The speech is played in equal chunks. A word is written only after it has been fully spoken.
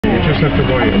just have to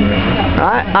wait a minute.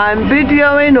 Right, I'm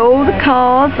videoing all the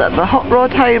cars at the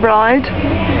Hotrod Hayride.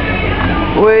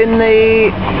 We're in the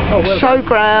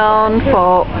Showground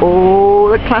for all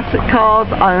the classic cars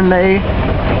only.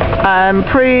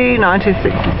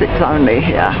 Pre-1966 only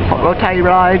here. Hotrod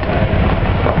Hayride,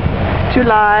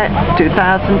 July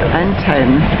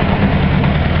 2010.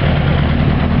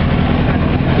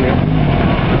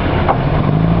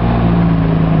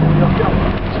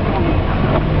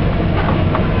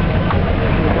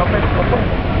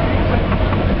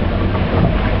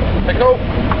 Go.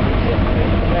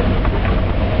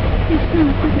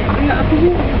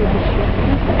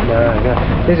 No.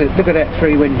 Look at that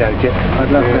three window jet.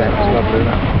 I'd love that. It's lovely, isn't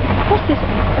it? What's this?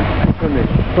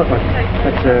 What one?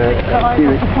 That's a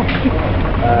Buick.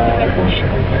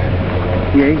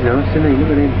 Yeah, he's nice, isn't he? Look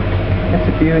at him. That's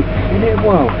a Buick. Isn't it?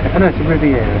 Wow. I know it's a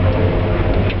Riviera.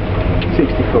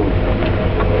 64.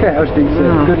 Yeah, I was doing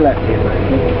good lap here,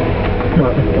 mate.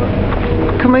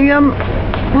 Can we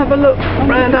have a look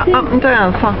round up and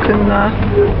down so I can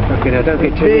Okay, now don't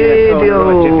get too near that car,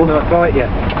 right, Jeff, it might bite you.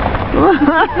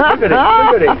 Look at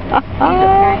it.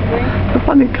 It's a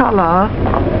funny colour.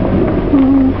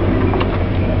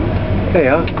 There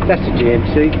you are, that's a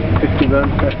GMC, 51,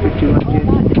 that's 51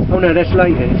 GMC. Oh no, that's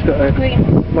later, it's got a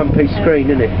one-piece screen,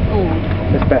 isn't it?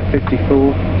 That's about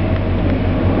 54.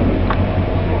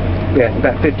 Yeah,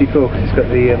 about 54 because it's got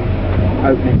the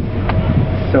opening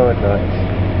side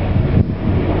lights.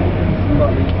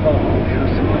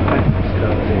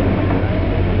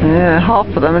 Yeah, half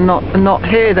of them are not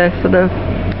here. They're sort of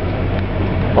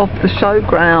off the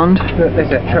showground. Look, there's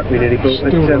that truck we nearly bought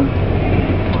at the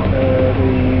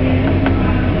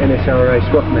NSRA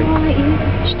swap meet.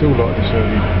 Still like this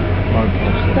early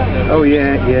moped. Oh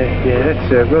yeah,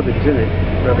 that's Robbins, isn't it?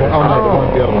 Robbins. Oh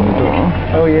no, the other one, the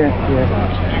Dodge. Oh yeah.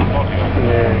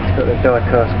 It's got the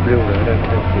die-cast grill though, I don't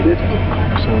think it.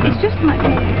 It's just like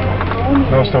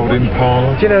Last old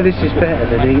Impala. Do you know this is better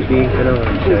than the Infinite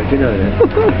show? Do you know that?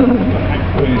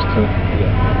 We used to.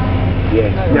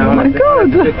 Yeah. No, Oh my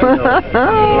God! You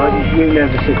can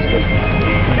have the 60.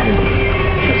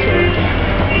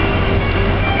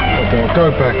 That's I'll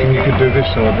go back and you can do this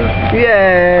side there.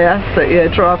 Yeah, that's it. Yeah,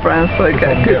 drive round so you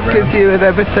get a good view of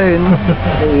everything.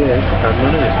 Oh yeah, it's fun,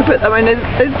 isn't it? But I mean,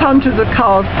 there's hundreds of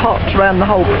cars parked around the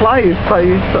whole place, so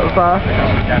you sort of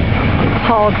it's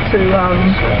hard to.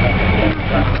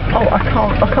 Oh, I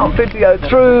can't video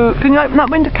through. Can you open that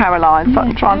window, Caroline, so I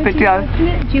can try and video?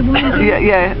 Do you want to?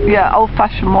 Yeah.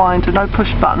 Old-fashioned winder, no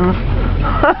push buttons.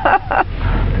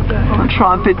 I'll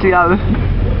try and video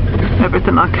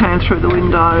everything I can through the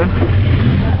window.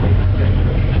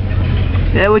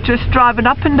 Yeah, we're just driving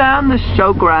up and down the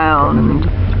showground.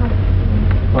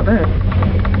 Like that?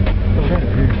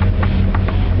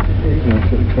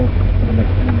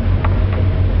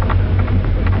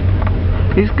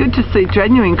 It's good to see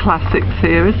genuine classics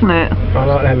here, isn't it? I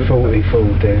like that 40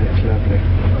 Ford there, it's lovely.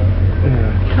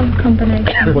 Yeah. Colour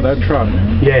combination. What, that truck?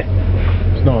 Yeah.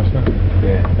 It's nice, isn't it?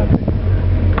 Yeah, lovely.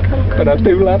 But I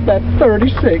do love that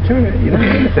 36, isn't it? You know,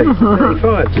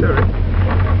 35, sorry.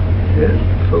 Yeah,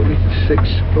 46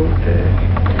 Ford there.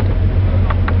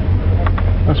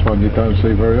 That's one you don't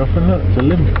see very often, look, it's a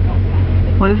limo.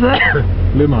 What is it?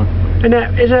 Limo. And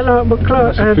is that like what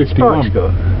Clark That's a 51. Sparks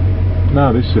got?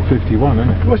 No, this is a 51,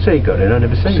 isn't it? What's he got then? I've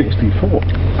never seen 64.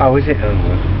 it. Oh, is it?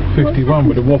 51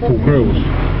 with the waffle grills.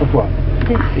 Of what?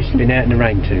 It's been out in the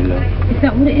rain too long. Is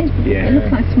that what it is? Yeah. It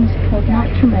looks like someone's poured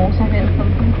nitrum or something or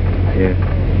something. Yeah.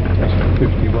 That's a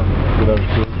 51 with those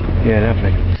grills. Yeah,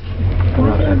 lovely.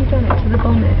 Why have you done it to the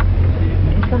bonnet?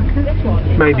 It's like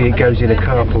a... Maybe it goes in a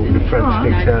carport and the front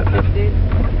sticks out.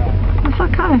 It's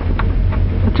okay.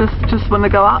 I just want to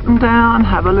go up and down,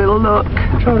 have a little look.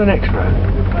 Try the next row.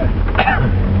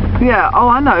 Yeah, oh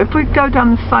I know, if we go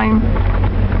down the same,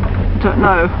 I don't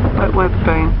know where we've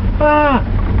been. Ah!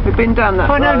 We've been down that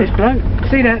I know road. this bloke.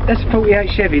 See that? That's a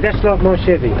 48 Chevy. That's like my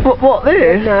Chevy. What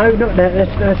this? No, not that.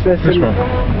 That's This one?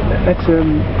 That's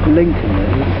Lincoln.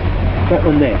 That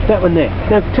one there. That one there.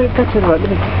 No, go to the right. Let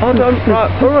me. Hold on,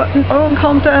 right, alright. Oh,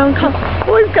 calm down, calm.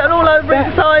 Oh, he's getting all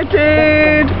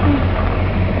overexcited.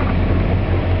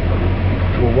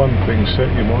 Well, one thing set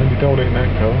your mind, you don't want it in that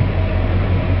car.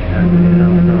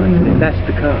 No, that's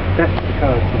the car. That's the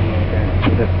car.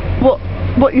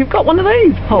 What, you've got one of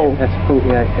these, Paul? That's a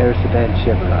 48 Air sedan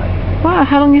Chevrolet. Wow,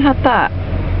 how long you had that?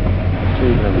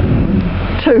 Too long.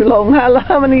 Too long,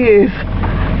 how many years? Oh,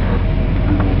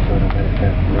 God, I've had it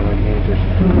about 9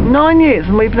 years. 9 years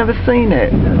and we've never seen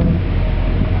it. No.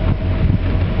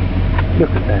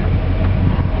 Look at that.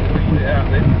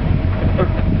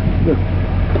 Look.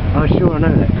 I'm sure I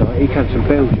know that guy. He comes from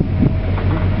Belgium.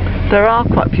 There are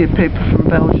quite a few people from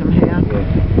Belgium here.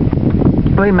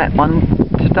 Yeah. We met one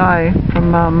today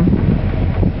from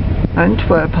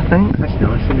Antwerp, I think. That's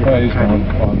nice, isn't it? That is Caddy.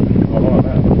 fun. I like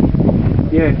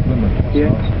that. Yeah. That's Yeah.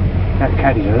 nice. That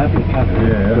caddy's a lovely colour.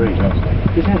 Yeah, green.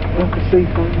 fantastic. Is that like a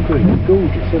seafoam green? It's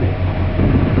gorgeous, isn't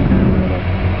it?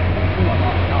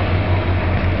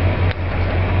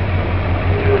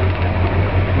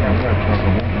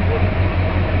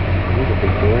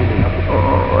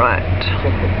 Alright.